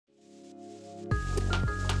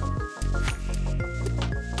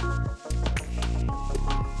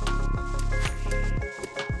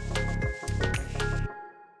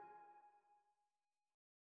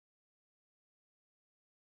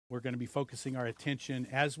We're going to be focusing our attention,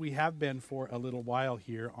 as we have been for a little while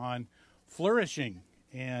here, on flourishing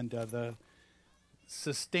and the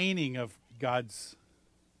sustaining of God's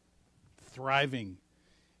thriving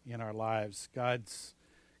in our lives, God's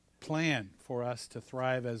plan for us to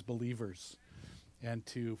thrive as believers and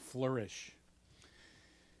to flourish.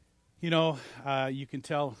 You know, you can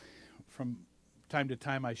tell from time to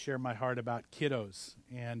time I share my heart about kiddos,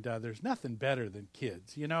 and there's nothing better than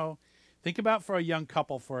kids. You know, think about for a young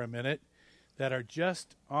couple for a minute that are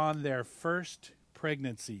just on their first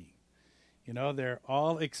pregnancy. You know, they're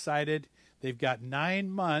all excited. They've got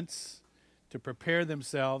 9 months to prepare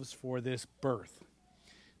themselves for this birth.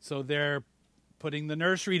 So they're putting the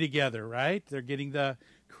nursery together, right? They're getting the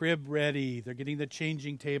crib ready. They're getting the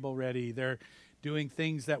changing table ready. They're doing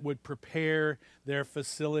things that would prepare their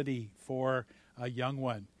facility for a young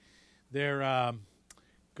one. They're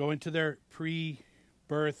going to their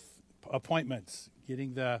pre-birth appointments,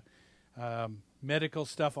 getting the medical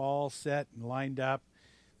stuff all set and lined up.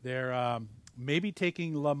 They're maybe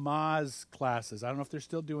taking Lamaze classes. I don't know if they're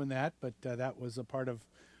still doing that, but that was a part of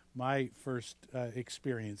my first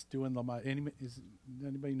experience doing Lamaze.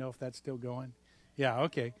 Anybody know if that's still going? Yeah,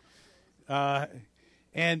 okay.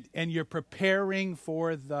 And you're preparing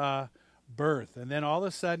for the birth, and then all of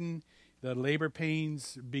a sudden the labor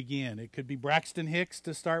pains begin. It could be Braxton Hicks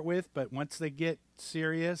to start with, but once they get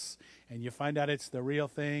serious and you find out it's the real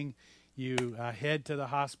thing, you head to the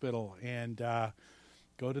hospital and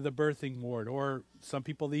go to the birthing ward. Or some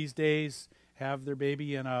people these days have their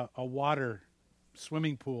baby in a water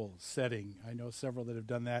swimming pool setting. I know several that have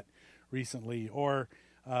done that recently. Or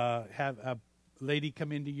have a lady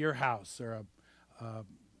come into your house, or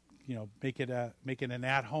make it an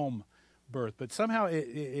at-home birth. But somehow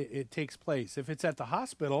it takes place. If it's at the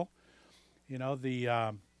hospital, you know,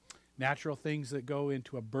 the natural things that go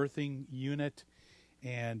into a birthing unit,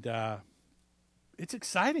 and it's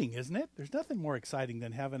exciting, isn't it? There's nothing more exciting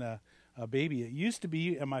than having a baby. It used to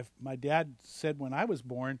be, and my dad said when I was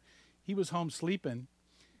born, he was home sleeping,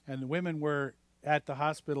 and the women were at the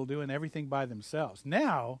hospital doing everything by themselves.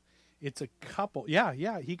 Now it's a couple. Yeah,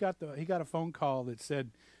 he got a phone call that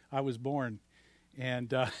said I was born,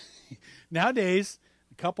 and nowadays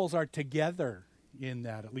couples are together in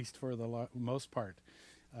that, at least for the most part,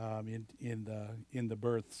 in the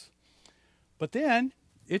births. But then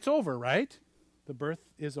it's over, right? The birth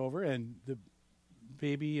is over, and the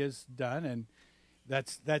baby is done, and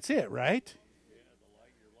that's it, right?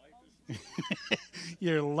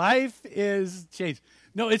 Your life is changed.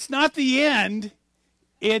 No, it's not the end.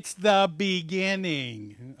 It's the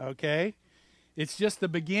beginning, okay? It's just the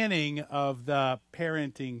beginning of the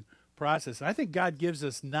parenting process. I think God gives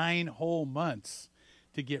us 9 whole months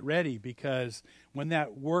to get ready, because when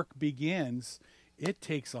that work begins, it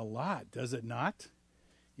takes a lot, does it not?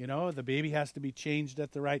 You know, the baby has to be changed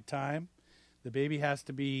at the right time. The baby has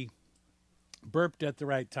to be burped at the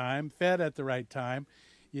right time, fed at the right time.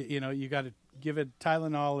 You know, you got to give it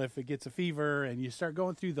Tylenol if it gets a fever, and you start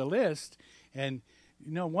going through the list, and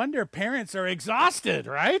no wonder parents are exhausted,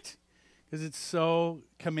 right? Because it's so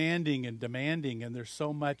commanding and demanding, and there's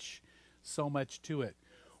so much to it.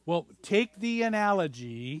 Well, take the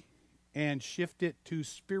analogy and shift it to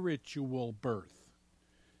spiritual birth.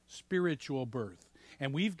 Spiritual birth.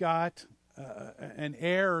 And we've got an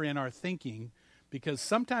error in our thinking, because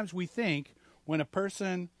sometimes we think when a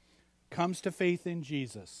person comes to faith in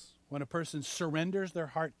Jesus, when a person surrenders their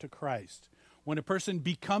heart to Christ, when a person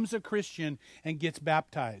becomes a Christian and gets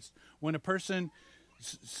baptized, when a person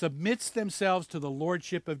submits themselves to the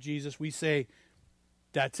lordship of Jesus, we say,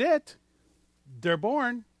 that's it. They're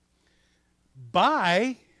born.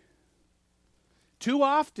 Bye. Too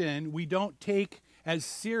often we don't take as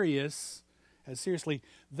seriously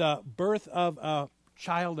the birth of a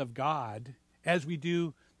child of God as we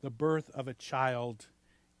do the birth of a child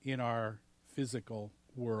in our physical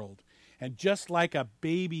world. And just like a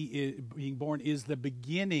baby being born is the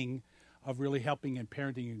beginning of really helping and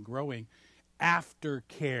parenting and growing,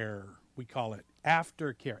 aftercare, we call it.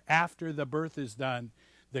 Aftercare. After the birth is done,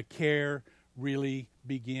 the care really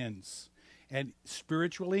begins. And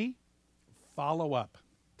spiritually, follow-up,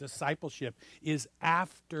 discipleship is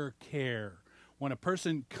aftercare. When a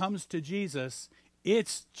person comes to Jesus,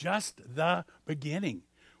 it's just the beginning.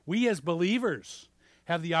 We as believers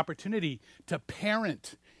have the opportunity to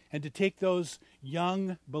parent and to take those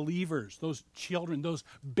young believers, those children, those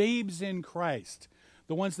babes in Christ,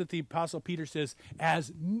 the ones that the Apostle Peter says,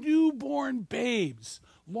 as newborn babes,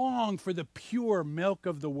 long for the pure milk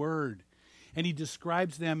of the word. And he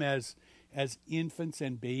describes them as infants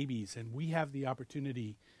and babies, and we have the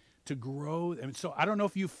opportunity to grow. And so I don't know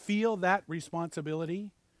if you feel that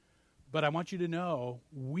responsibility, But I want you to know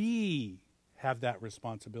we have that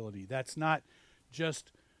responsibility. That's not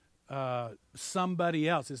just somebody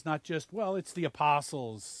else. It's not just, well, it's the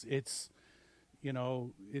apostles. It's,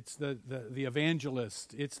 it's the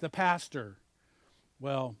evangelist. It's the pastor.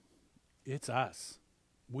 Well, it's us.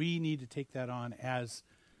 We need to take that on as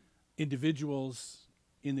individuals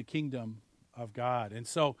in the kingdom of God. And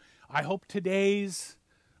so I hope today's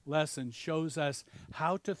lesson shows us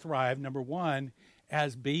how to thrive. Number one,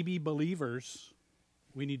 as baby believers,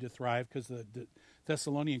 we need to thrive because the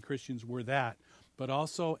Thessalonian Christians were that. But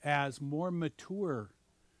also as more mature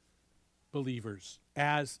believers,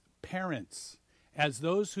 as parents, as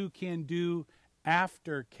those who can do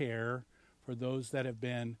aftercare for those that have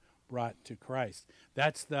been brought to Christ.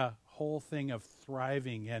 That's the whole thing of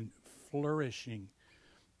thriving and flourishing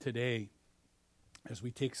today as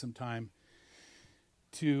we take some time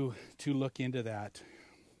to look into that.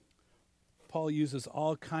 Paul uses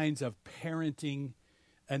all kinds of parenting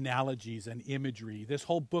analogies and imagery. This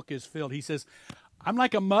whole book is filled. He says, I'm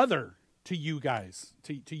like a mother to you guys,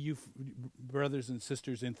 to you brothers and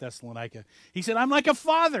sisters in Thessalonica. He said, I'm like a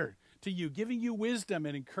father to you, giving you wisdom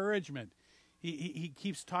and encouragement. He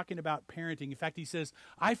keeps talking about parenting. In fact, he says,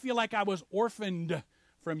 I feel like I was orphaned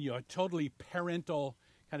from you, a totally parental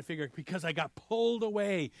kind of figure, because I got pulled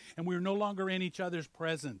away and we were no longer in each other's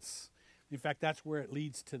presence. In fact, that's where it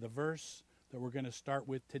leads to the verse that we're going to start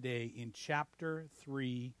with today in chapter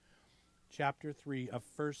 3 of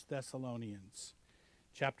 1 Thessalonians.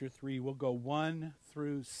 Chapter 3, we'll go 1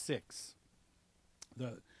 through 6.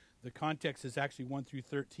 The context is actually 1 through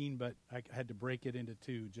 13, but I had to break it into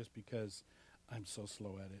 2 just because I'm so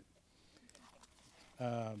slow at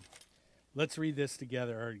it. Let's read this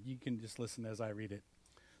together, or you can just listen as I read it.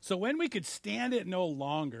 So when we could stand it no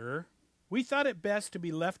longer, we thought it best to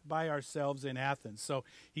be left by ourselves in Athens. So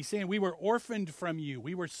he's saying we were orphaned from you.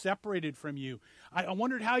 We were separated from you. I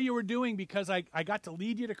wondered how you were doing because I got to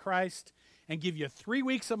lead you to Christ and give you 3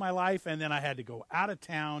 weeks of my life, and then I had to go out of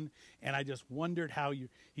town, and I just wondered how you...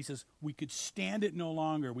 He says, we could stand it no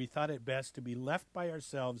longer. We thought it best to be left by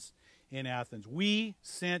ourselves in Athens. We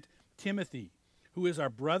sent Timothy, who is our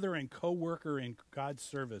brother and co-worker in God's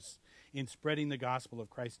service in spreading the gospel of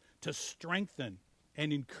Christ, to strengthen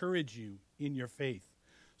and encourage you in your faith,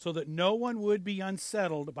 so that no one would be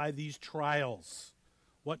unsettled by these trials.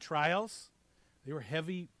 What trials? They were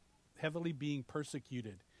heavily being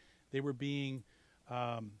persecuted. They were being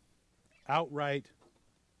outright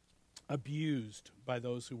abused by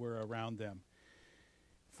those who were around them.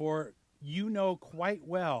 For you know quite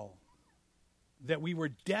well that we were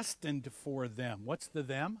destined for them. What's the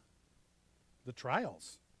them? The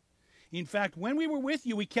trials. In fact, when we were with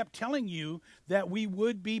you, we kept telling you that we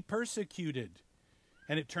would be persecuted.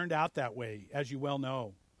 And it turned out that way, as you well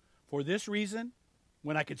know. For this reason,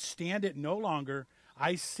 when I could stand it no longer,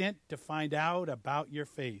 I sent to find out about your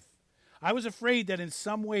faith. I was afraid that in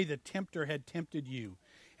some way the tempter had tempted you,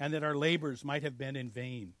 and that our labors might have been in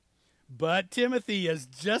vain. But Timothy has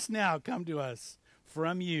just now come to us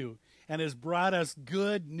from you, and has brought us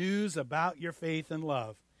good news about your faith and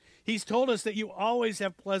love. He's told us that you always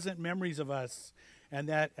have pleasant memories of us, and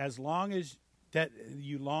that as long as that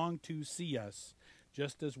you long to see us,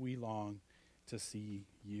 just as we long to see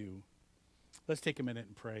you. Let's take a minute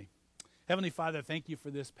and pray. Heavenly Father, thank you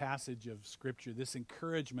for this passage of Scripture, this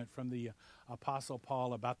encouragement from the Apostle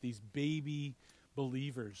Paul about these baby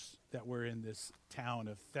believers that were in this town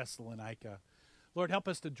of Thessalonica. Lord, help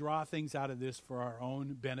us to draw things out of this for our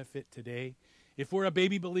own benefit today. If we're a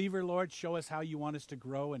baby believer, Lord, show us how you want us to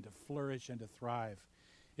grow and to flourish and to thrive.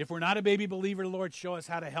 If we're not a baby believer, Lord, show us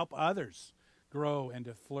how to help others grow and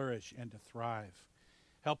to flourish and to thrive.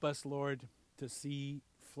 Help us, Lord, to see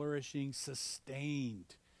flourishing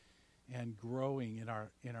sustained and growing in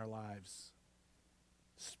our lives,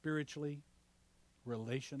 spiritually,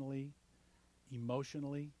 relationally,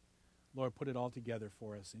 emotionally. Lord, put it all together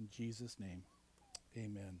for us in Jesus' name.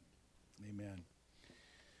 Amen. Amen.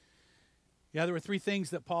 Yeah, there were 3 things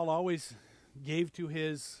that Paul always gave to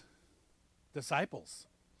his disciples.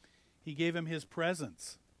 He gave him his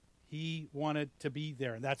presence. He wanted to be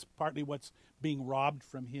there, and that's partly what's being robbed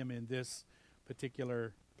from him in this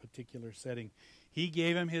particular setting. He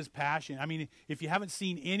gave him his passion. I mean, if you haven't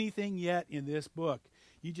seen anything yet in this book,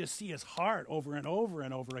 you just see his heart over and over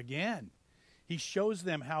and over again. He shows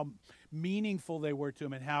them how meaningful they were to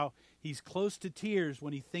him and how he's close to tears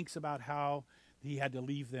when he thinks about how he had to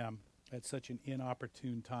leave them at such an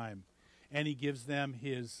inopportune time. And he gives them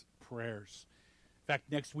his prayers. In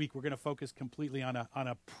fact, next week we're going to focus completely on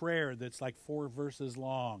a prayer that's like 4 verses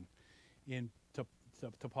long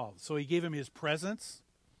to Paul. So he gave him his presence.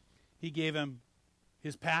 He gave him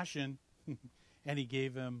his passion, and he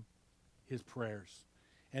gave him his prayers.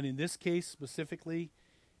 And in this case specifically,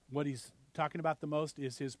 what he's talking about the most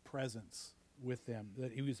is his presence with them,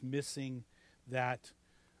 that he was missing that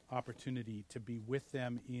opportunity to be with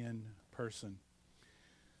them in person.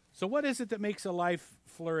 So what is it that makes a life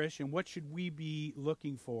flourish, and what should we be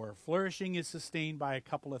looking for? Flourishing is sustained by a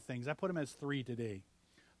couple of things. I put them as 3 today.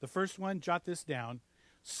 The first one, jot this down,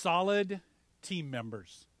 solid team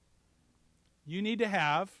members. You need to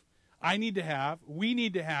have, I need to have, we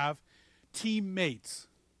need to have teammates.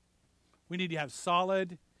 We need to have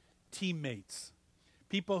solid teammates.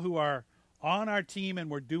 People who are on our team and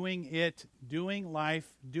we're doing it, doing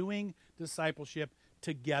life, doing discipleship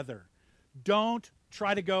together. Don't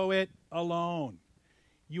try to go it alone.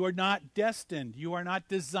 You are not destined. You are not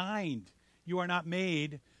designed. You are not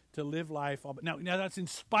made to live life. Now that's in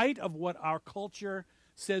spite of what our culture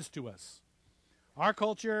says to us. Our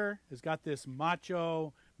culture has got this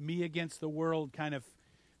macho, me against the world kind of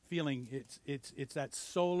feeling. It's that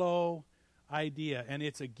solo idea, and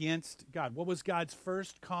it's against God. What was God's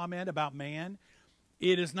first comment about man?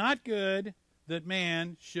 It is not good that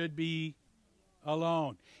man should be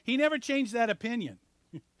alone. He never changed that opinion.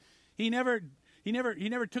 He never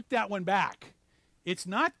took that one back. It's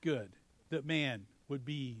not good that man would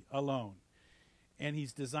be alone. And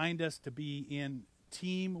he's designed us to be in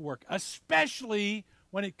teamwork, especially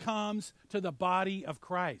when it comes to the body of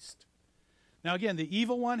Christ. Now again, the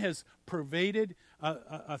evil one has pervaded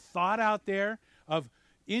a thought out there of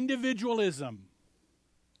individualism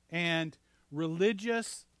and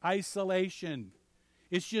religious isolation.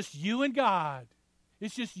 It's just you and God.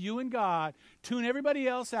 It's just you and God. Tune everybody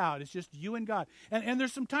else out. It's just you and God. And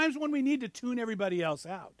there's some times when we need to tune everybody else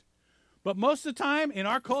out. But most of the time in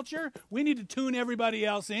our culture, we need to tune everybody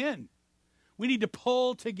else in. We need to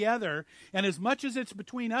pull together. And as much as it's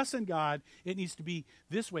between us and God, it needs to be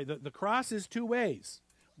this way. The cross is 2 ways,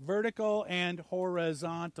 vertical and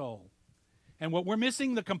horizontal. And what we're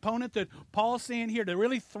missing, the component that Paul's saying here, to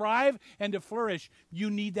really thrive and to flourish,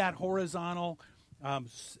 you need that horizontal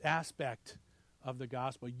aspect of the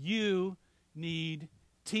gospel. You need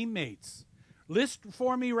teammates. List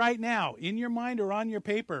for me right now, in your mind or on your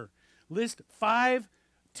paper, list 5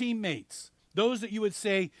 teammates. Those that you would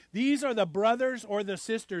say, these are the brothers or the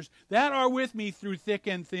sisters that are with me through thick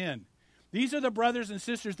and thin. These are the brothers and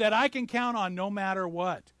sisters that I can count on no matter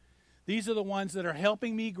what. These are the ones that are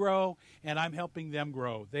helping me grow, and I'm helping them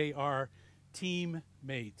grow. They are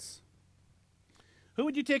teammates. Who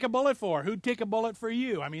would you take a bullet for? Who'd take a bullet for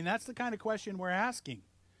you? I mean, that's the kind of question we're asking.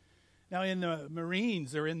 Now, in the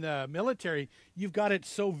Marines or in the military, you've got it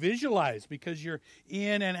so visualized because you're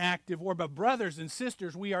in an active war. But brothers and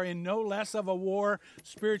sisters, we are in no less of a war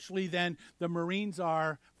spiritually than the Marines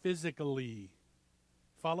are physically.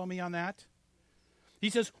 Follow me on that? He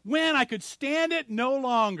says, when I could stand it no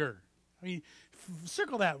longer. I mean,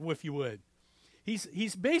 circle that if you would.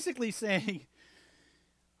 He's basically saying,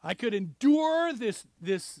 I could endure this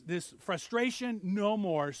frustration no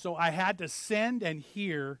more, so I had to send and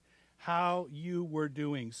hear how you were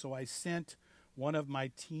doing. So I sent one of my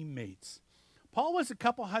teammates. Paul was a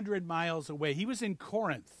couple 100 miles away. He was in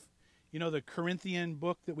Corinth. You know, the Corinthian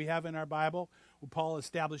book that we have in our Bible, where Paul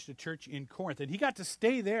established a church in Corinth. And he got to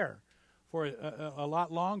stay there for a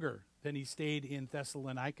lot longer than he stayed in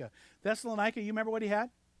Thessalonica. Thessalonica, you remember what he had?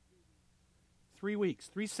 3 weeks,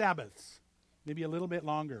 3 Sabbaths, maybe a little bit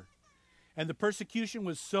longer. And the persecution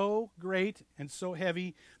was so great and so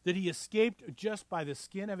heavy that he escaped just by the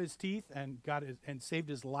skin of his teeth and saved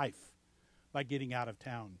his life by getting out of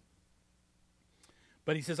town.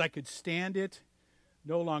 But he says, I could stand it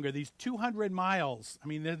no longer. These 200 miles, I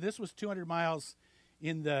mean, this was 200 miles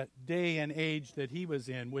in the day and age that he was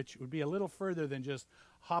in, which would be a little further than just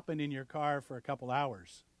hopping in your car for a couple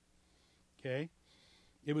hours. Okay?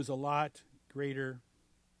 It was a lot greater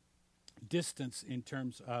distance in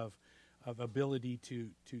terms of ability to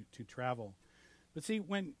travel. But see,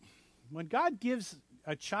 when God gives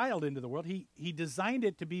a child into the world, he designed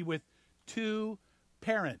it to be with 2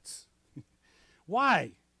 parents.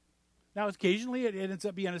 Why? Now, occasionally it ends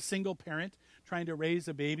up being a single parent trying to raise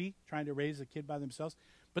a baby, trying to raise a kid by themselves.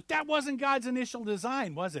 But that wasn't God's initial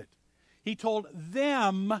design, was it? He told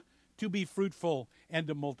them to be fruitful and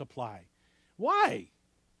to multiply. Why?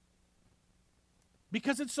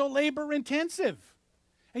 Because it's so labor intensive.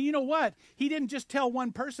 And you know what? He didn't just tell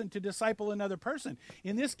one person to disciple another person.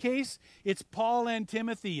 In this case, it's Paul and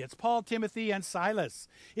Timothy. It's Paul, Timothy, and Silas.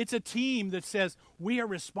 It's a team that says we are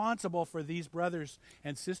responsible for these brothers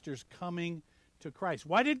and sisters coming to Christ.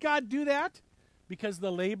 Why did God do that? Because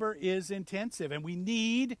the labor is intensive and we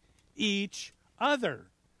need each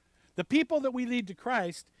other. The people that we lead to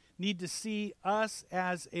Christ need to see us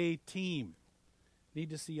as a team, need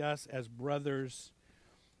to see us as brothers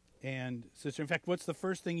and sisters. In fact, what's the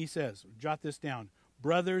first thing he says? Jot this down.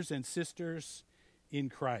 Brothers and sisters in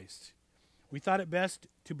Christ. We thought it best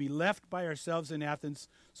to be left by ourselves in Athens,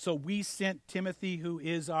 so we sent Timothy, who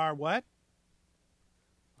is our what?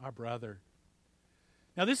 Our brother.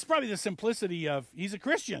 Now, this is probably the simplicity of, he's a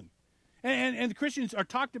Christian. And the Christians are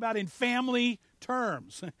talked about in family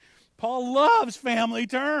terms. Paul loves family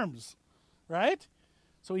terms, right?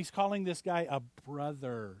 So he's calling this guy a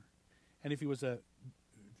brother. And if he was a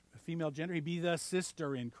female gender, he'd be the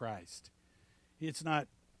sister in Christ. It's not,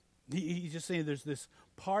 he's just saying there's this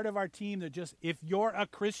part of our team that just, if you're a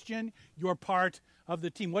Christian, you're part of the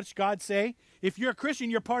team. What's God say? If you're a Christian,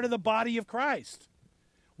 you're part of the body of Christ.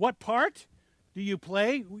 What part do you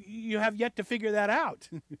play? You have yet to figure that out.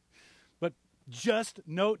 But just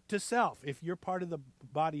note to self, if you're part of the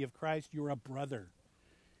body of Christ, you're a brother.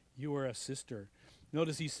 You are a sister.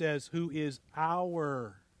 Notice he says, who is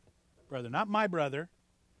our brother. Not my brother.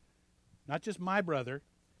 Not just my brother.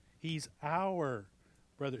 He's our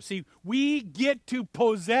brother. See, we get to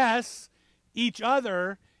possess each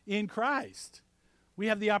other in Christ. We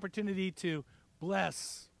have the opportunity to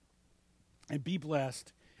bless and be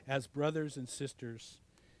blessed as brothers and sisters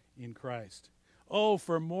in Christ. Oh,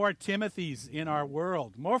 for more Timothys in our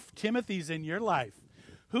world, more Timothys in your life.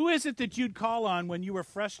 Who is it that you'd call on when you were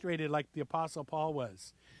frustrated like the Apostle Paul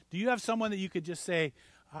was? Do you have someone that you could just say,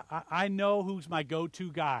 I know who's my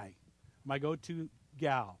go-to guy, my go-to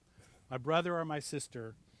gal, my brother or my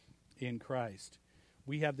sister in Christ?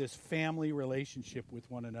 We have this family relationship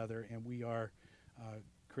with one another, and we are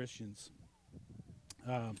Christians.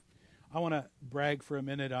 I want to brag for a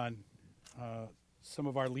minute on some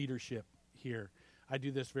of our leadership here. I do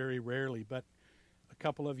this very rarely, but a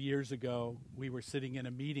couple of years ago, we were sitting in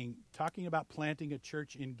a meeting talking about planting a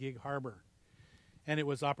church in Gig Harbor. And it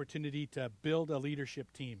was opportunity to build a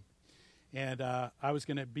leadership team. And I was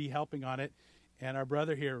going to be helping on it. And our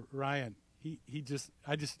brother here, Ryan,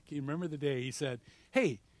 I just remember the day he said,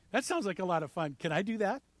 hey, that sounds like a lot of fun. Can I do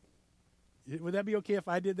that? Would that be okay if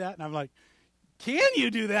I did that? And I'm like, can you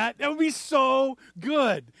do that? That would be so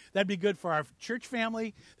good. That'd be good for our church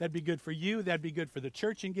family. That'd be good for you. That'd be good for the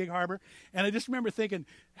church in Gig Harbor. And I just remember thinking,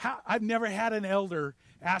 I've never had an elder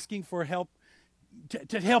asking for help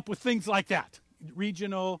to help with things like that,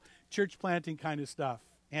 regional church planting kind of stuff.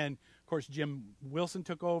 And of course, Jim Wilson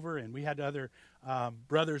took over, and we had other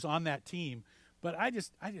brothers on that team. But I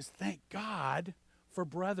just thank God for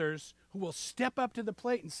brothers who will step up to the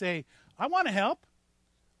plate and say, I want to help.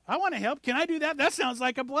 I want to help. Can I do that? That sounds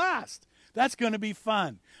like a blast. That's going to be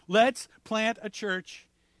fun. Let's plant a church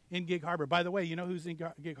in Gig Harbor. By the way, you know who's in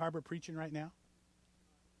Gig Harbor preaching right now?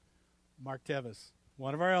 Mark Tevis,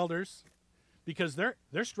 one of our elders, because they're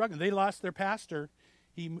struggling. They lost their pastor.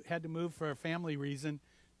 He had to move for a family reason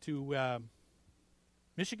to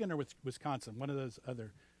Michigan or Wisconsin, one of those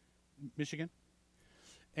other, Michigan.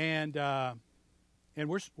 And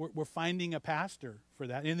we're finding a pastor for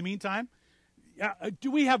that. In the meantime, do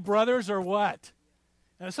we have brothers or what?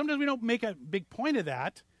 Sometimes we don't make a big point of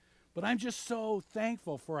that, but I'm just so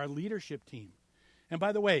thankful for our leadership team. And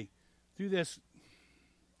by the way, through this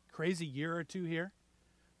crazy year or two here,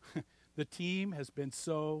 the team has been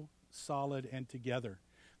so solid and together.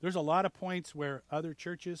 There's a lot of points where other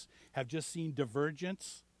churches have just seen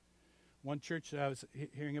divergence. One church I was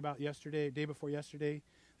hearing about day before yesterday,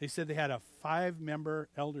 they said they had a 5-member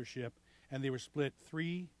eldership, and they were split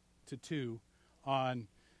 3-2 on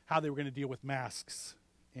how they were going to deal with masks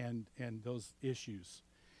and those issues.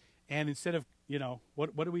 And instead of,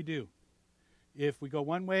 what do we do? If we go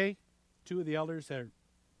one way, 2 of the elders,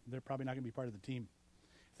 they're probably not going to be part of the team.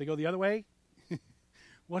 If they go the other way,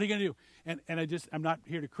 what are you going to do? And I'm not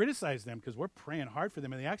here to criticize them, because we're praying hard for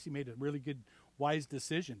them, and they actually made a really good, wise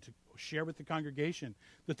decision to share with the congregation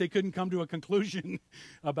that they couldn't come to a conclusion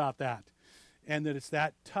about that, and that it's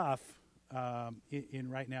that tough in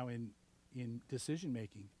right now in decision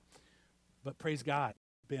making. But praise God,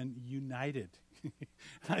 been united.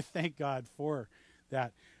 I thank God for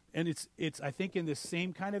that. And it's I think in the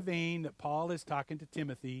same kind of vein that Paul is talking to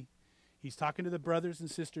Timothy. He's talking to the brothers and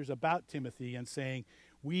sisters about Timothy and saying,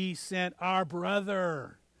 we sent our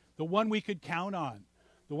brother, the one we could count on,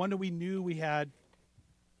 the one that we knew we had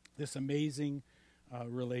this amazing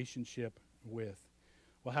relationship with.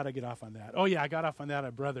 Well, how did I get off on that? Oh, yeah, I got off on that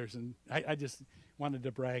at brothers, and I just wanted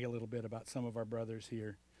to brag a little bit about some of our brothers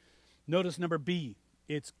here. Notice number B,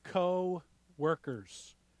 it's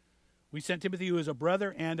co-workers. We sent Timothy, who is a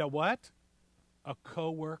brother and a what? A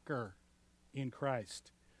co-worker in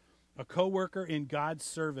Christ. A co-worker in God's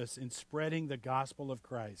service in spreading the gospel of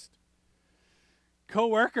Christ.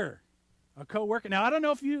 Co-worker. A co-worker. Now, I don't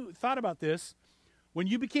know if you thought about this. When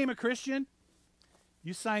you became a Christian,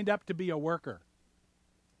 you signed up to be a worker.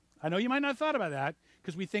 I know you might not have thought about that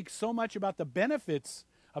because we think so much about the benefits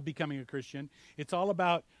of becoming a Christian. It's all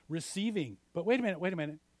about receiving. But wait a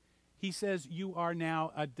minute. He says you are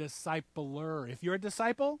now a discipler. If you're a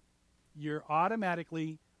disciple, you're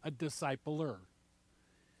automatically a discipler.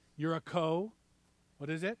 You're a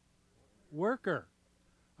worker.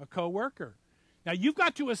 A co-worker. Now, you've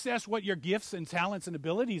got to assess what your gifts and talents and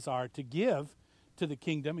abilities are to give to the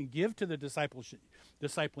kingdom and give to the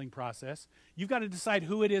discipling process. You've got to decide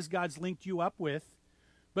who it is God's linked you up with.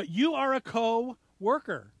 But you are a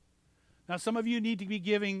co-worker. Now, some of you need to be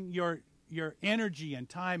giving your energy and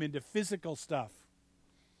time into physical stuff.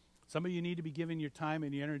 Some of you need to be giving your time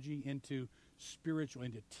and your energy into spiritual,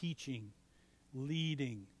 into teaching,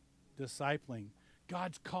 leading, discipling.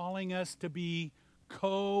 God's calling us to be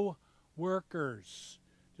co-workers,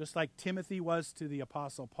 just like Timothy was to the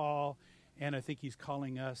Apostle Paul, and I think he's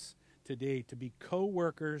calling us today to be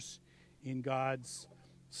co-workers in God's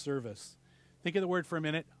service. Think of the word for a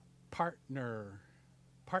minute, partnership.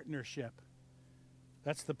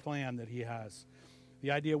 That's the plan that he has.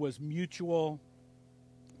 The idea was mutual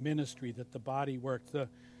ministry, that the body worked. The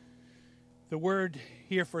word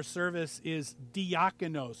here for service is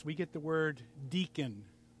diakonos. We get the word deacon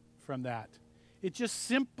from that. It's just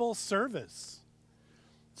simple service.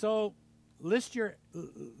 So list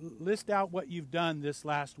out what you've done this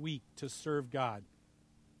last week to serve God.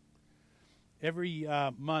 Every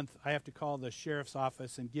month I have to call the sheriff's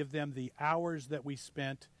office and give them the hours that we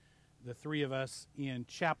spent, the three of us, in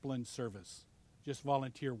chaplain service, just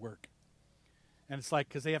volunteer work. And it's like,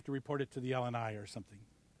 because they have to report it to the LNI or something,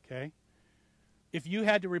 okay? If you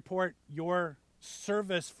had to report your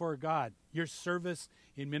service for God, your service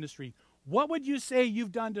in ministry, what would you say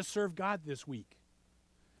you've done to serve God this week?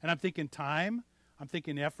 And I'm thinking time, I'm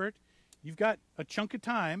thinking effort. You've got a chunk of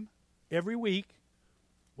time every week.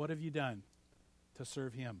 What have you done to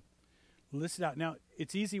serve him? List it out. Now,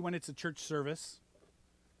 it's easy when it's a church service.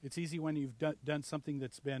 It's easy when you've done something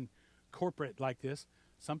that's been corporate like this.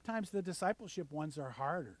 Sometimes the discipleship ones are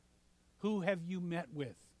harder. Who have you met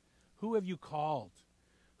with? Who have you called?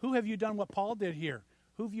 Who have you done what Paul did here?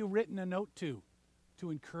 Who have you written a note to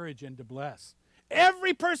encourage and to bless?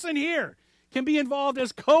 Every person here can be involved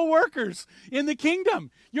as co-workers in the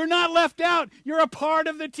kingdom. You're not left out. You're a part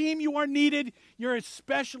of the team. You are needed. You're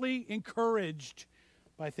especially encouraged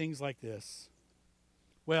by things like this.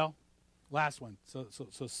 Well, last one. So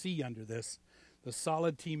C under this. The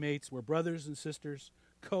solid teammates were brothers and sisters,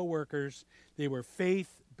 co-workers. They were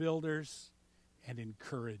faith builders and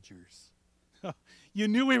encouragers. You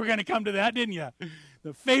knew we were going to come to that, didn't you?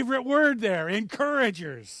 The favorite word there,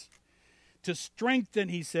 encouragers. To strengthen,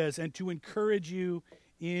 he says, and to encourage you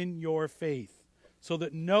in your faith, so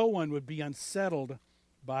that no one would be unsettled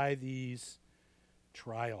by these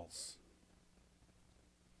trials.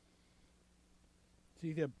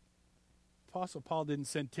 See, the Apostle Paul didn't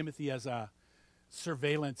send Timothy as a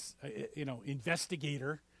surveillance,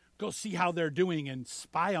 investigator. Go see how they're doing and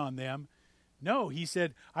spy on them. No, he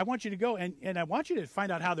said, I want you to go and I want you to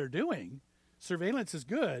find out how they're doing. Surveillance is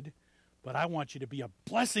good, but I want you to be a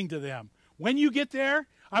blessing to them. When you get there,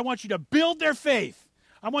 I want you to build their faith.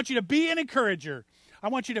 I want you to be an encourager. I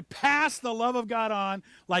want you to pass the love of God on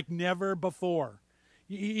like never before.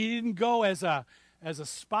 He didn't go as a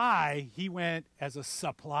spy. He went as a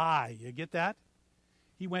supply. You get that?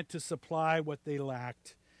 He went to supply what they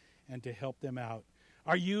lacked and to help them out.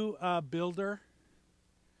 Are you a builder?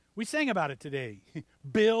 We sang about it today.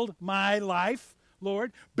 Build my life,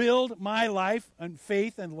 Lord. Build my life on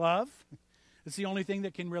faith and love. It's the only thing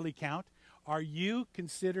that can really count. Are you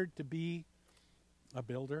considered to be a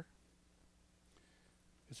builder?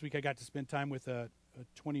 This week I got to spend time with a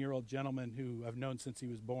 20-year-old gentleman who I've known since he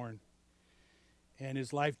was born. And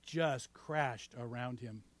his life just crashed around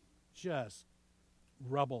him. Just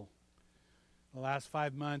rubble. The last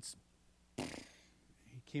 5 months, he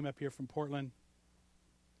came up here from Portland.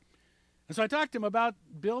 And so I talked to him about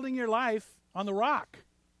building your life on the rock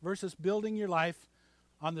versus building your life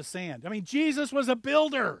on the sand. I mean, Jesus was a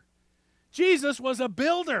builder. Jesus was a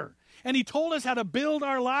builder. And he told us how to build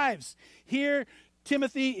our lives. Here,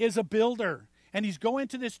 Timothy is a builder. And he's going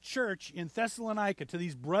to this church in Thessalonica, to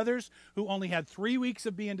these brothers who only had 3 weeks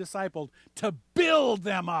of being discipled, to build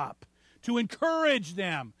them up, to encourage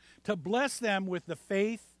them, to bless them with the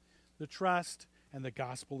faith, the trust, and the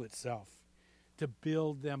gospel itself, to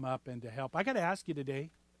build them up and to help. I got to ask you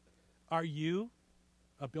today, are you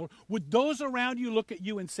a builder? Would those around you look at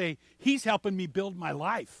you and say, he's helping me build my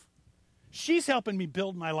life? She's helping me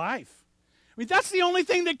build my life. I mean, that's the only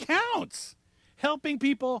thing that counts. Helping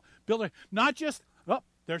people build not just, oh,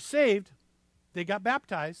 they're saved, they got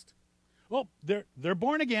baptized. Oh, they're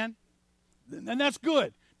born again. And that's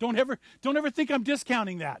good. Don't ever think I'm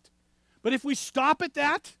discounting that. But if we stop at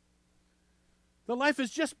that, the life has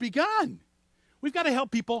just begun. We've got to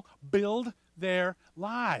help people build their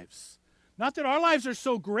lives. Not that our lives are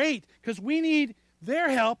so great, because we need their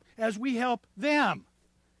help as we help them.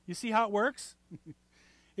 You see how it works?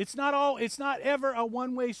 It's not ever a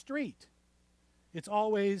one-way street. It's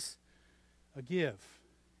always a give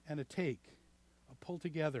and a take, a pull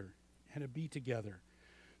together and a be together.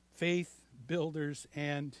 Faith builders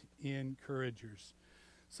and encouragers.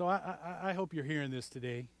 So I hope you're hearing this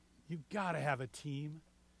today. You've got to have a team.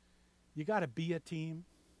 You got to be a team.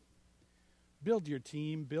 Build your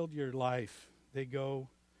team, build your life. They go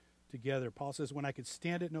together. Paul says, when I could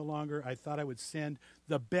stand it no longer, I thought I would send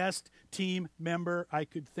the best team member I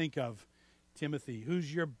could think of. Timothy,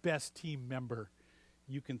 who's your best team member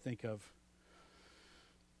you can think of?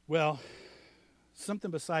 Well,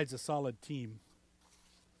 something besides a solid team.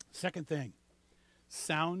 Second thing,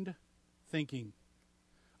 sound thinking,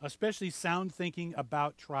 especially sound thinking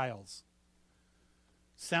about trials.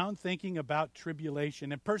 Sound thinking about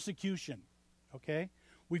tribulation and persecution, okay?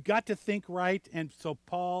 We've got to think right, and so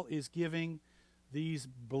Paul is giving these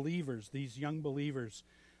believers, these young believers,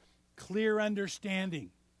 clear understanding.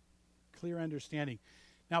 Clear understanding.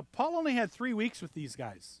 Now, Paul only had 3 weeks with these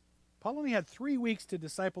guys. Paul only had 3 weeks to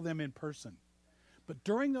disciple them in person. But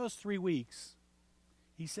during those 3 weeks,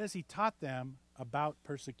 he says he taught them about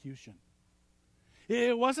persecution.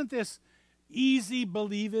 It wasn't this easy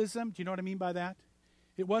believism. Do you know what I mean by that?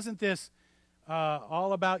 It wasn't this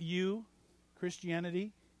all about you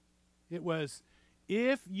Christianity. It was,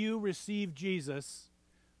 if you receive Jesus,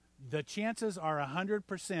 the chances are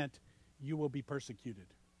 100% you will be persecuted.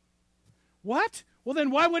 What? Well,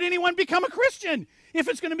 then why would anyone become a Christian if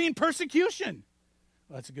it's going to mean persecution?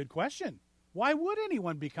 Well, that's a good question. Why would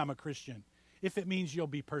anyone become a Christian if it means you'll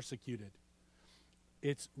be persecuted?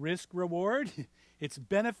 It's risk reward. Its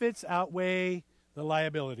benefits outweigh the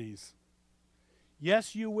liabilities.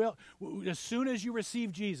 Yes, you will. As soon as you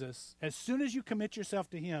receive Jesus, as soon as you commit yourself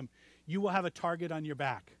to him, you will have a target on your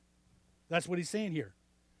back. That's what he's saying here.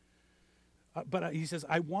 But he says,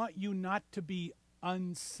 I want you not to be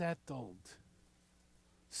unsettled.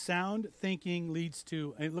 Sound thinking leads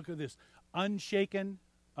to, and look at this, unshaken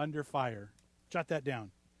under fire. Jot that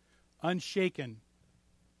down. Unshaken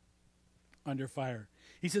under fire.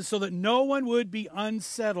 He says, so that no one would be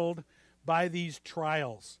unsettled by these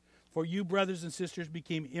trials. For you, brothers and sisters,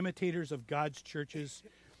 became imitators of God's churches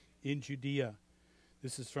in Judea.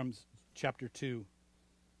 This is from chapter 2.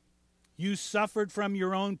 You suffered from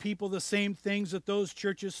your own people the same things that those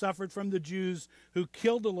churches suffered from the Jews who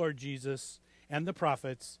killed the Lord Jesus and the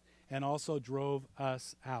prophets and also drove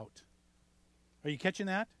us out. Are you catching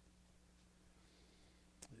that?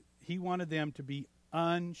 He wanted them to be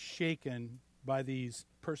unshaken by these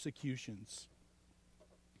persecutions.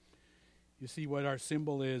 You see, what our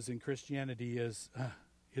symbol is in Christianity is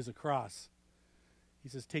a cross. He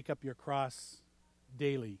says, take up your cross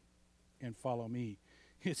daily and follow me.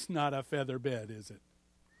 It's not a feather bed, is it?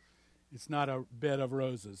 It's not a bed of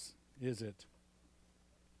roses, is it?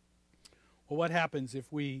 Well, what happens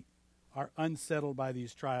if we are unsettled by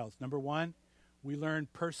these trials? Number one, we learn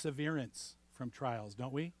perseverance from trials,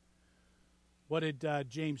 don't we? What did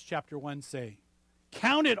James chapter 1 say?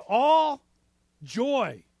 Count it all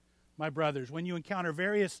joy, my brothers, when you encounter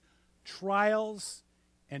various trials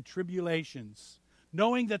and tribulations,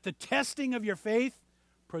 knowing that the testing of your faith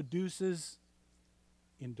produces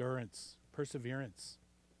endurance, perseverance.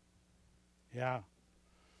 Yeah.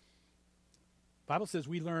 Bible says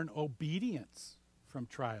we learn obedience from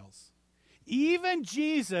trials. Even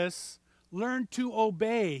Jesus learned to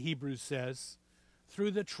obey, Hebrews says,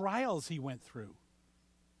 through the trials he went through.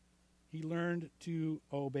 He learned to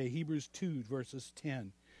obey. Hebrews 2, verses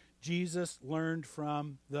 10. Jesus learned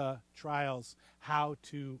from the trials how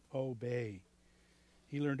to obey.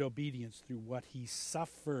 He learned obedience through what he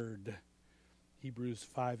suffered. Hebrews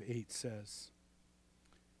 5:8 says.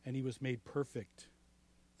 And he was made perfect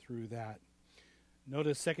through that.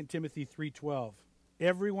 Notice 2 Timothy 3:12.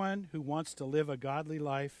 Everyone who wants to live a godly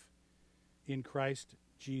life in Christ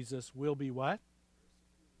Jesus will be what?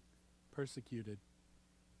 Persecuted.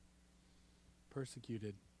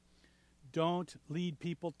 Persecuted. Don't lead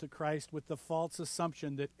people to Christ with the false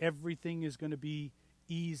assumption that everything is going to be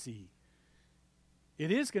easy. It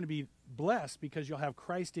is going to be blessed because you'll have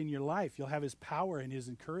Christ in your life. You'll have his power and his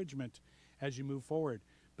encouragement as you move forward.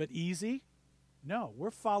 But easy? No. We're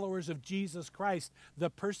followers of Jesus Christ, the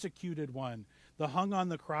persecuted one, the hung on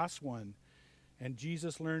the cross one. And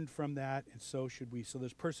Jesus learned from that, and so should we. So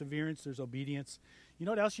there's perseverance, there's obedience. You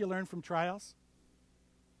know what else you learn from trials?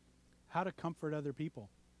 How to comfort other people.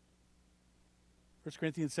 1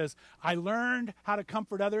 Corinthians says, I learned how to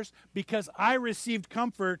comfort others because I received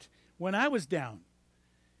comfort when I was down.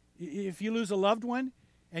 If you lose a loved one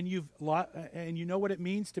and you know what it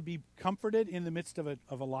means to be comforted in the midst of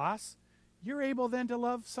a loss, you're able then to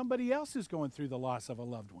love somebody else who's going through the loss of a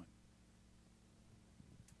loved one.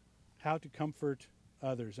 How to comfort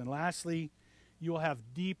others. And lastly, you will have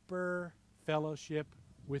deeper fellowship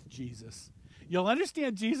with Jesus. You'll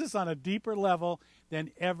understand Jesus on a deeper level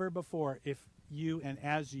than ever before if you and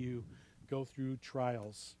as you go through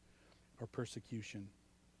trials or persecution.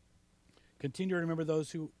 Continue to remember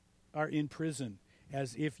those who are in prison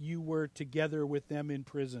as if you were together with them in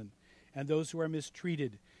prison, and those who are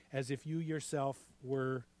mistreated as if you yourself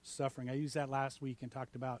were suffering. I used that last week and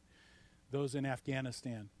talked about those in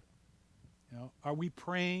Afghanistan. You know, are we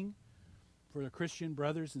praying for the Christian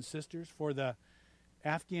brothers and sisters, for the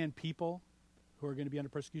Afghan people who are going to be under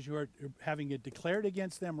persecution, who are having it declared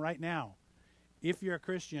against them right now? If you're a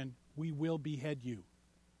Christian, we will behead you.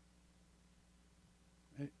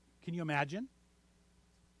 Can you imagine?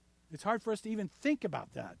 It's hard for us to even think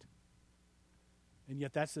about that. And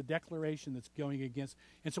yet that's the declaration that's going against.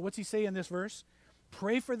 And so what's he say in this verse?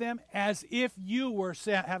 Pray for them as if you were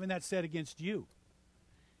having that said against you.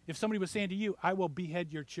 If somebody was saying to you, I will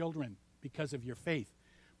behead your children because of your faith,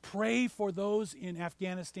 pray for those in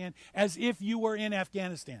Afghanistan as if you were in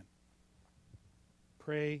Afghanistan.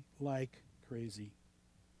 Pray like crazy.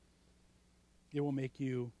 It will make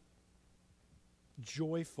you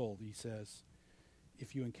joyful, he says,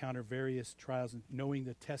 if you encounter various trials, and knowing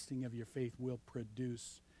the testing of your faith will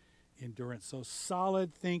produce endurance. So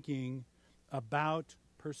solid thinking about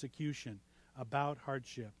persecution, about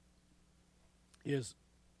hardship, is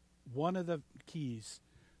one of the keys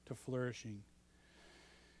to flourishing.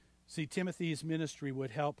 See, Timothy's ministry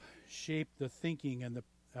would help shape the thinking and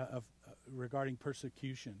regarding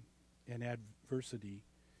persecution and adversity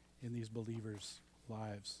in these believers'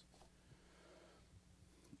 lives.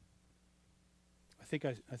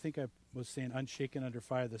 I think I was saying unshaken under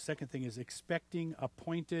fire. The second thing is expecting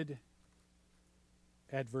appointed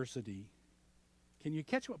adversity. Can you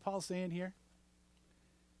catch what Paul's saying here?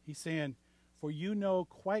 He's saying, for you know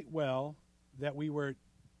quite well that we were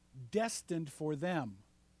destined for them.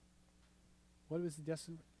 What was the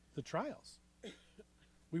destined? The trials.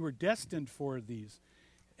 We were destined for these.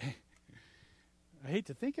 I hate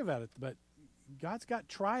to think about it, but God's got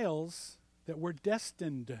trials that we're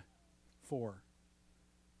destined for.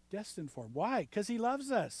 Destined for. Why? Because he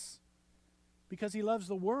loves us. Because he loves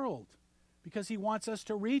the world. Because he wants us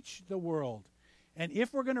to reach the world. And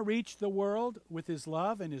if we're going to reach the world with his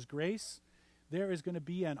love and his grace, there is going to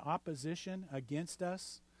be an opposition against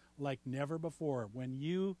us like never before. When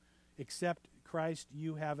you accept Christ,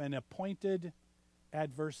 you have an appointed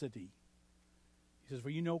adversity. He says, for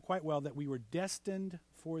you know quite well that we were destined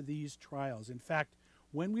for these trials. In fact,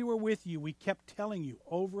 when we were with you, we kept telling you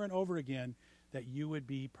over and over again that you would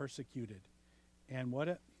be persecuted. And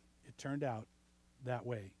it turned out that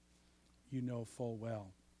way. You know full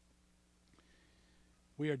well.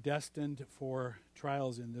 We are destined for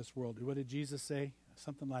trials in this world. What did Jesus say?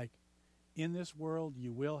 Something like, in this world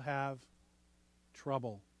you will have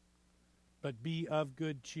trouble, but be of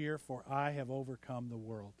good cheer, for I have overcome the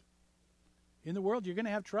world. In the world you're going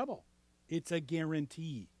to have trouble. It's a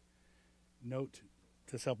guarantee. Note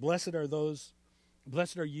to self, blessed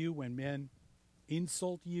are you when men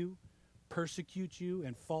insult you, persecute you,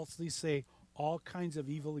 and falsely say all kinds of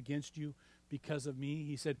evil against you because of me.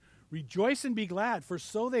 He said, rejoice and be glad, for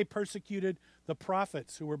so they persecuted the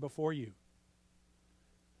prophets who were before you.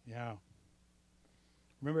 Yeah.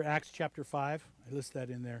 Remember Acts chapter 5? I list that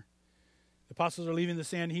in there. The apostles are leaving the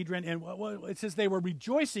Sanhedrin, and it says they were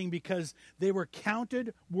rejoicing because they were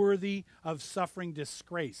counted worthy of suffering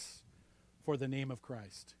disgrace for the name of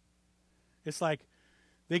Christ. It's like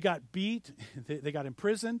they got beat, they got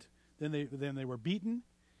imprisoned, then they were beaten,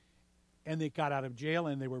 and they got out of jail,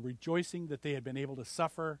 and they were rejoicing that they had been able to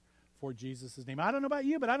suffer for Jesus' name. I don't know about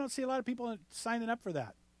you, but I don't see a lot of people signing up for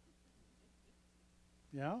that.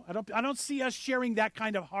 You know, I don't see us sharing that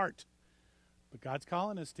kind of heart. But God's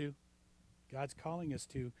calling us to. God's calling us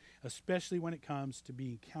to, especially when it comes to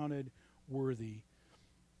being counted worthy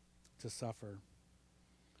to suffer.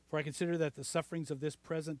 For I consider that the sufferings of this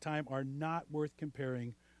present time are not worth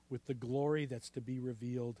comparing with the glory that's to be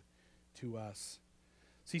revealed to us.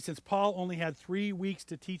 See, since Paul only had 3 weeks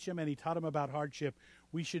to teach him and he taught him about hardship,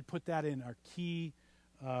 we should put that in our key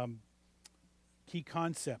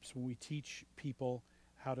concepts when we teach people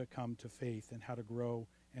how to come to faith and how to grow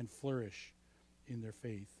and flourish in their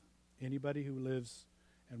faith. Anybody who lives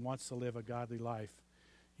and wants to live a godly life,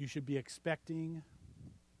 you should be expecting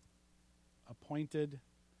appointed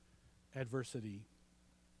adversity.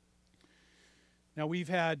 Now we've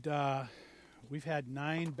had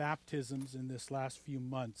 9 baptisms in this last few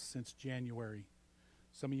months since January.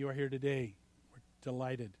 Some of you are here today. We're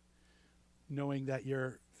delighted knowing that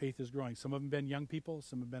your faith is growing. Some of them have been young people,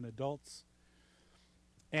 some have been adults.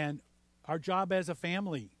 And our job as a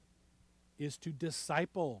family is to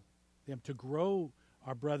disciple them, to grow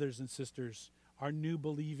our brothers and sisters, our new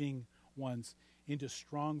believing ones, into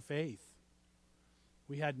strong faith.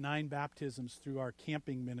 We had 9 baptisms through our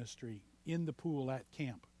camping ministry in the pool at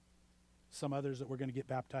camp. Some others that were going to get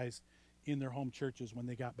baptized in their home churches when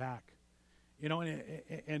they got back. You know,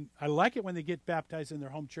 and I like it when they get baptized in their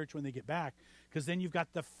home church when they get back, because then you've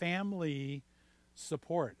got the family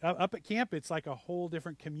support. Up at camp, it's like a whole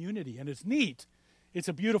different community, and it's neat. It's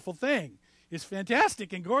a beautiful thing. It's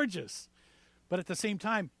fantastic and gorgeous. But at the same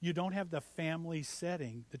time, you don't have the family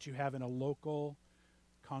setting that you have in a local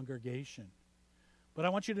congregation. But I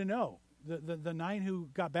want you to know, the 9 who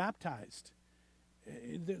got baptized,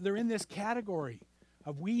 they're in this category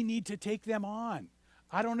of we need to take them on.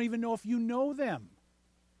 I don't even know if you know them.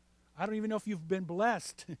 I don't even know if you've been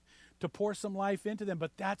blessed to pour some life into them,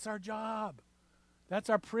 but that's our job. That's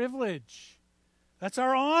our privilege. That's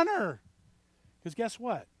our honor. Because guess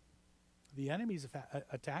what? The enemy's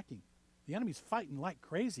attacking. The enemy's fighting like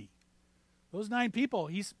crazy. Those 9 people,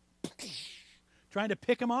 he's trying to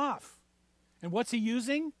pick them off. And what's he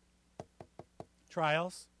using?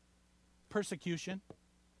 Trials, persecution.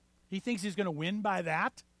 He thinks he's going to win by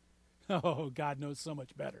that. Oh, God knows so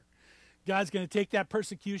much better. God's going to take that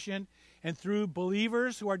persecution, and through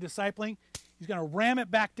believers who are discipling, he's going to ram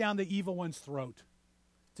it back down the evil one's throat.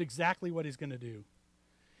 It's exactly what he's going to do.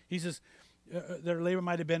 He says, their labor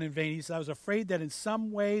might have been in vain. He says, I was afraid that in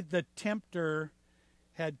some way the tempter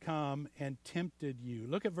had come and tempted you.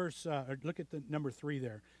 Look at the number 3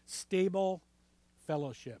 there. Stable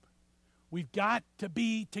fellowship. We've got to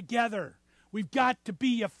be together. We've got to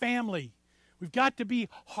be a family. We've got to be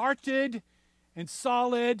hearted and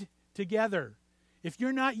solid together. If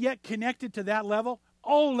you're not yet connected to that level,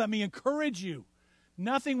 let me encourage you.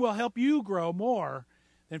 Nothing will help you grow more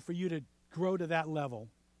than for you to grow to that level.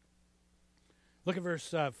 Look at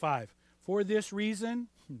verse 5. For this reason,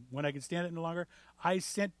 when I could stand it no longer, I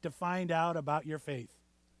sent to find out about your faith.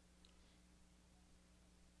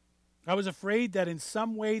 I was afraid that in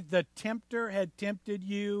some way the tempter had tempted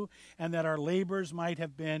you and that our labors might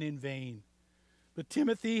have been in vain. But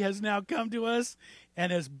Timothy has now come to us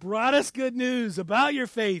and has brought us good news about your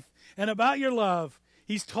faith and about your love.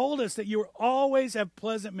 He's told us that you always have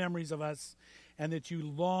pleasant memories of us and that you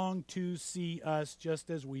long to see us just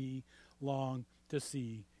as we long to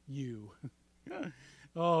see you.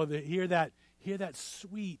 Hear that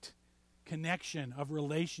sweet connection of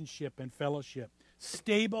relationship and fellowship.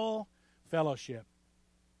 Stable fellowship.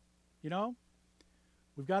 You know,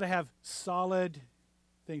 we've got to have solid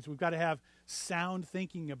things. We've got to have sound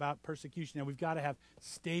thinking about persecution, and we've got to have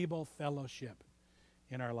stable fellowship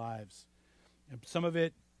in our lives. And some of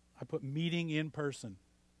it, I put meeting in person.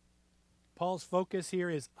 Paul's focus here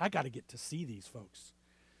is, I got to get to see these folks.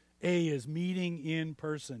 A is meeting in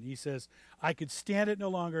person. He says, I could stand it no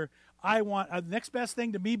longer. I want, the next best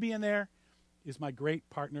thing to me being there is my great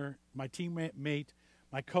partner, my teammate,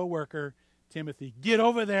 my coworker, Timothy. Get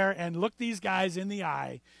over there and look these guys in the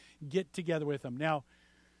eye. Get together with them. Now,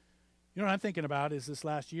 you know what I'm thinking about is this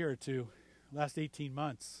last year or two, last 18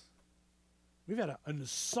 months. We've had an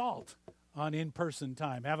assault on in-person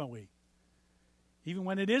time, haven't we? Even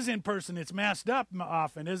when it is in person, it's masked up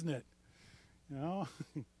often, isn't it? You know?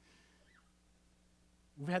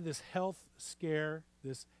 We've had this health scare,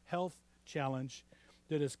 this health challenge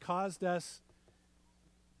that has caused us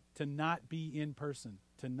to not be in person,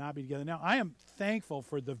 to not be together. Now, I am thankful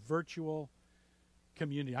for the virtual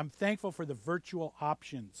community. I'm thankful for the virtual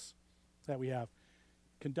options that we have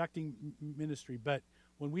conducting ministry. But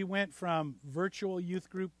when we went from virtual youth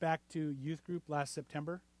group back to youth group last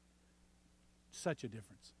September, such a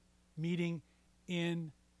difference. Meeting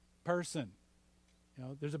in person. You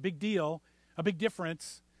know, there's a big deal, a big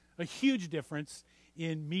difference, a huge difference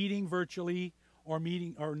in meeting virtually or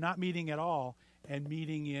not meeting at all and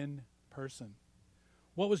meeting in person.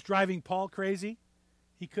 What was driving Paul crazy?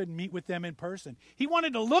 he couldn't meet with them in person. He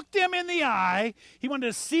wanted to look them in the eye. He wanted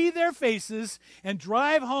to see their faces and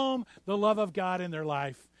drive home the love of God in their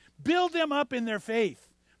life. Build them up in their faith.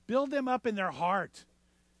 Build them up in their heart.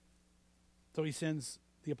 So he sends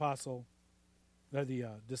the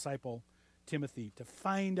disciple Timothy to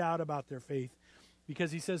find out about their faith,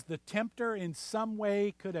 because he says the tempter in some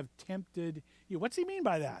way could have tempted you. What's he mean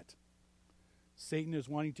by that? Satan is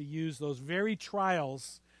wanting to use those very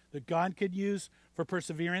trials that God could use for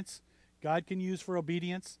perseverance, God can use for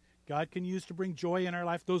obedience, God can use to bring joy in our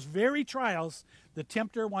life. Those very trials, the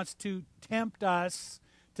tempter wants to tempt us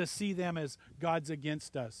to see them as God's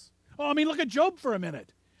against us. Oh, I mean, look at Job for a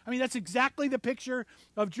minute. I mean, that's exactly the picture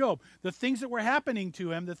of Job. The things that were happening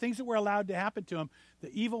to him, the things that were allowed to happen to him,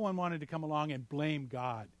 the evil one wanted to come along and blame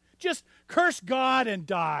God. Just curse God and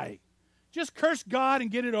die. Just curse God and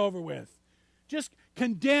get it over with. Just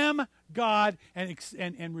condemn God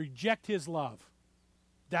and reject his love.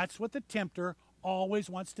 That's what the tempter always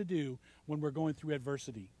wants to do when we're going through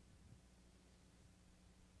adversity.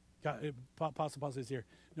 Apostle Paul says here,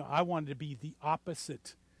 no, I wanted to be the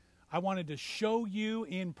opposite. I wanted to show you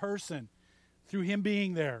in person, through him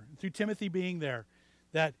being there, through Timothy being there,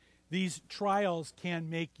 that these trials can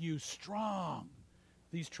make you strong.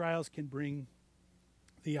 These trials can bring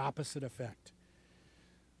the opposite effect.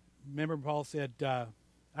 Remember, Paul said,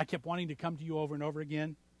 I kept wanting to come to you over and over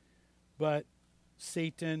again, but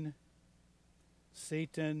Satan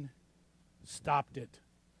stopped it.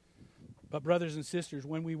 But brothers and sisters,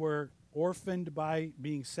 when we were orphaned by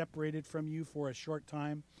being separated from you for a short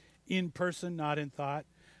time, in person, not in thought,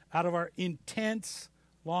 out of our intense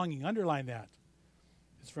longing, underline that.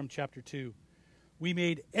 It's from chapter 2. We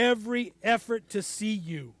made every effort to see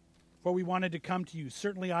you, for we wanted to come to you.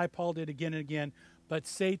 Certainly I, Paul, did again and again, but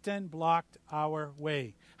Satan blocked our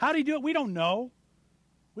way. How did he do it? We don't know.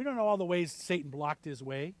 We don't know all the ways Satan blocked his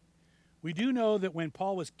way. We do know that when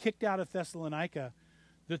Paul was kicked out of Thessalonica,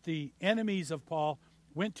 that the enemies of Paul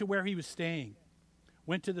went to where he was staying,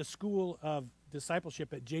 went to the school of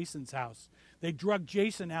discipleship at Jason's house. They drugged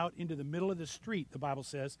Jason out into the middle of the street, the Bible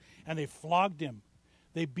says, and they flogged him.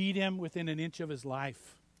 They beat him within an inch of his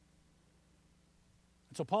life.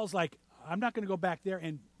 And so Paul's like, I'm not going to go back there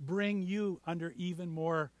and bring you under even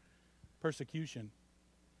more persecution.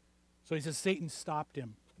 So he says Satan stopped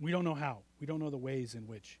him. We don't know how. We don't know the ways in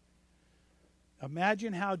which.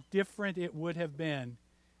 Imagine how different it would have been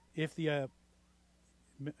if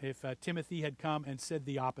Timothy had come and said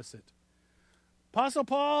the opposite. Apostle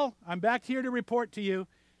Paul, I'm back here to report to you,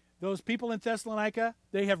 those people in Thessalonica,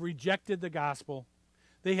 they have rejected the gospel.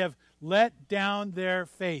 They have let down their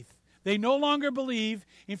faith. They no longer believe.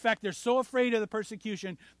 In fact, they're so afraid of the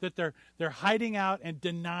persecution that they're hiding out and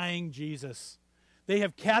denying Jesus. They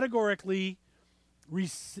have categorically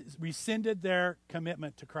rescinded their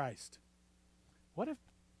commitment to Christ. What if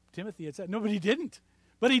Timothy had said, no, but he didn't.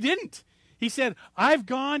 But he didn't. He said, I've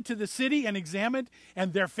gone to the city and examined,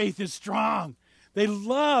 and their faith is strong. They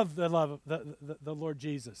love the Lord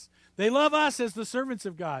Jesus. They love us as the servants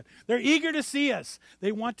of God. They're eager to see us.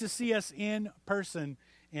 They want to see us in person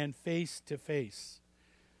and face to face.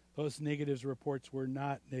 Those negative reports were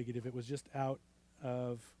not negative. It was just out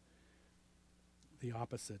of the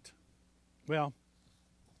opposite. Well,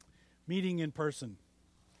 meeting in person.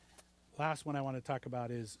 Last one I want to talk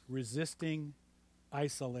about is resisting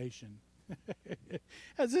isolation.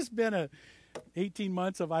 Has this been 18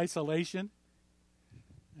 months of isolation?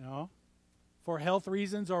 You know, for health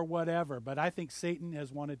reasons or whatever. But I think Satan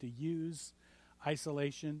has wanted to use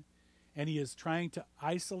isolation, and he is trying to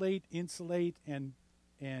isolate, insulate, and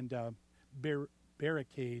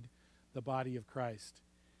barricade the body of Christ.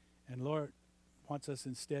 And Lord wants us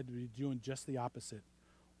instead to be doing just the opposite.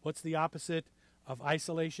 What's the opposite of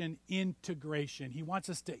isolation? Integration. He wants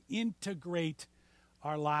us to integrate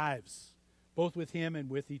our lives, both with him and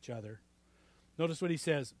with each other. Notice what he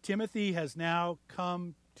says. Timothy has now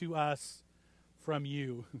come to us from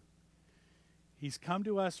you. He's come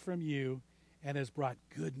to us from you and has brought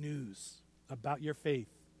good news about your faith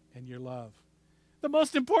and your love. The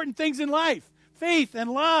most important things in life, faith and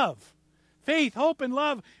love. Faith, hope, and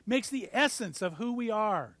love makes the essence of who we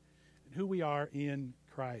are and who we are in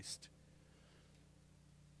Christ.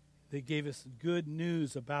 They gave us good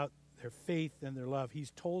news about their faith and their love.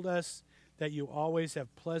 He's told us that you always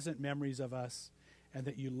have pleasant memories of us and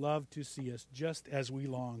that you love to see us just as we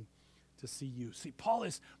long to see you. See, Paul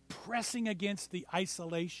is pressing against the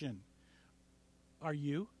isolation. Are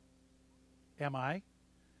you? Am I?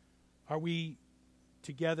 Are we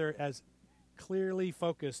together as clearly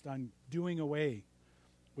focused on doing away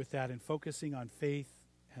with that and focusing on faith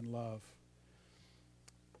and love?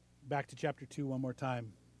 back to chapter 2 one more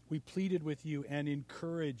time. We pleaded with you and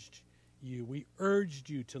encouraged you. We urged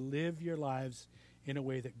you to live your lives in a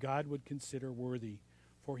way that God would consider worthy,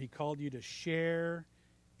 for he called you to share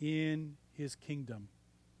in his kingdom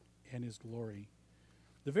and his glory.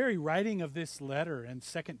 The very writing of this letter, and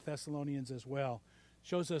 2 Thessalonians as well,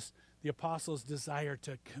 shows us the apostles' desire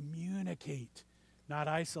to communicate, not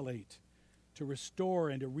isolate, to restore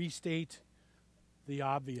and to restate the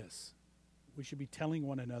obvious. We should be telling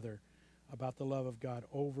one another about the love of God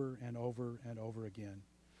over and over and over again.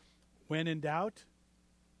 When in doubt,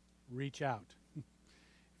 reach out. If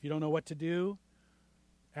you don't know what to do,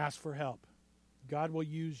 ask for help. God will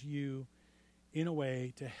use you in a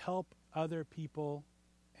way to help other people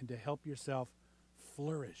and to help yourself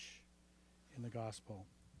flourish in the gospel,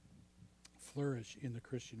 flourish in the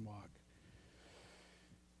Christian walk.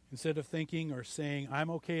 Instead of thinking or saying, I'm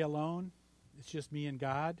okay alone, it's just me and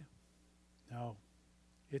God. No,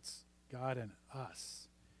 it's God and us.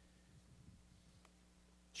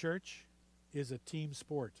 Church is a team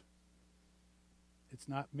sport. It's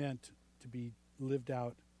not meant to be lived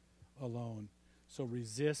out alone. So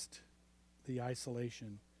resist the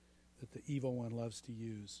isolation that the evil one loves to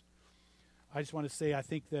use. I just want to say, I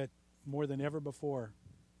think that more than ever before,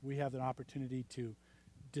 we have an opportunity to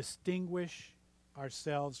distinguish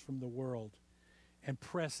ourselves from the world and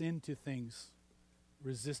press into things,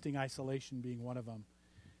 resisting isolation being one of them.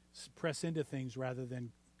 Press into things rather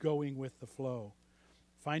than going with the flow.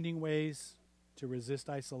 Finding ways to resist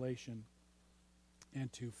isolation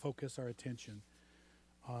and to focus our attention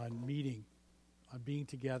on meeting, on being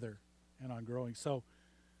together, and on growing. So,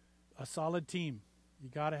 a solid team. You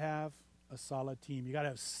got to have a solid team. You got to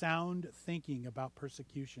have sound thinking about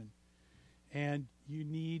persecution. And you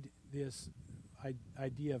need this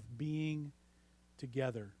idea of being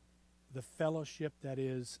together, the fellowship that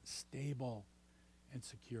is stable and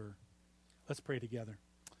secure. Let's pray together.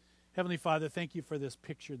 Heavenly Father, thank you for this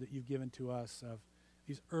picture that you've given to us of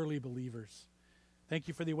these early believers. Thank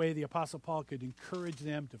you for the way the Apostle Paul could encourage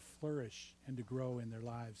them to flourish and to grow in their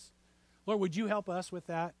lives. Lord, would you help us with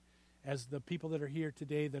that as the people that are here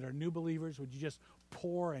today that are new believers? Would you just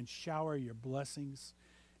pour and shower your blessings,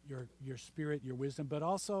 your spirit, your wisdom, but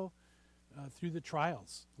also through the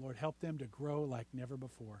trials. Lord, help them to grow like never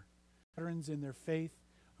before. Veterans in their faith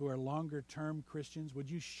who are longer-term Christians, would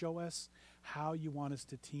you show us how you want us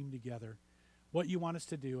to team together, what you want us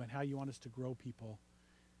to do, and how you want us to grow people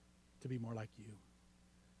to be more like you.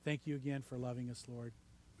 Thank you again for loving us, Lord.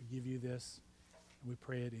 We give you this, and we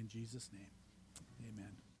pray it in Jesus' name.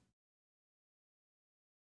 Amen.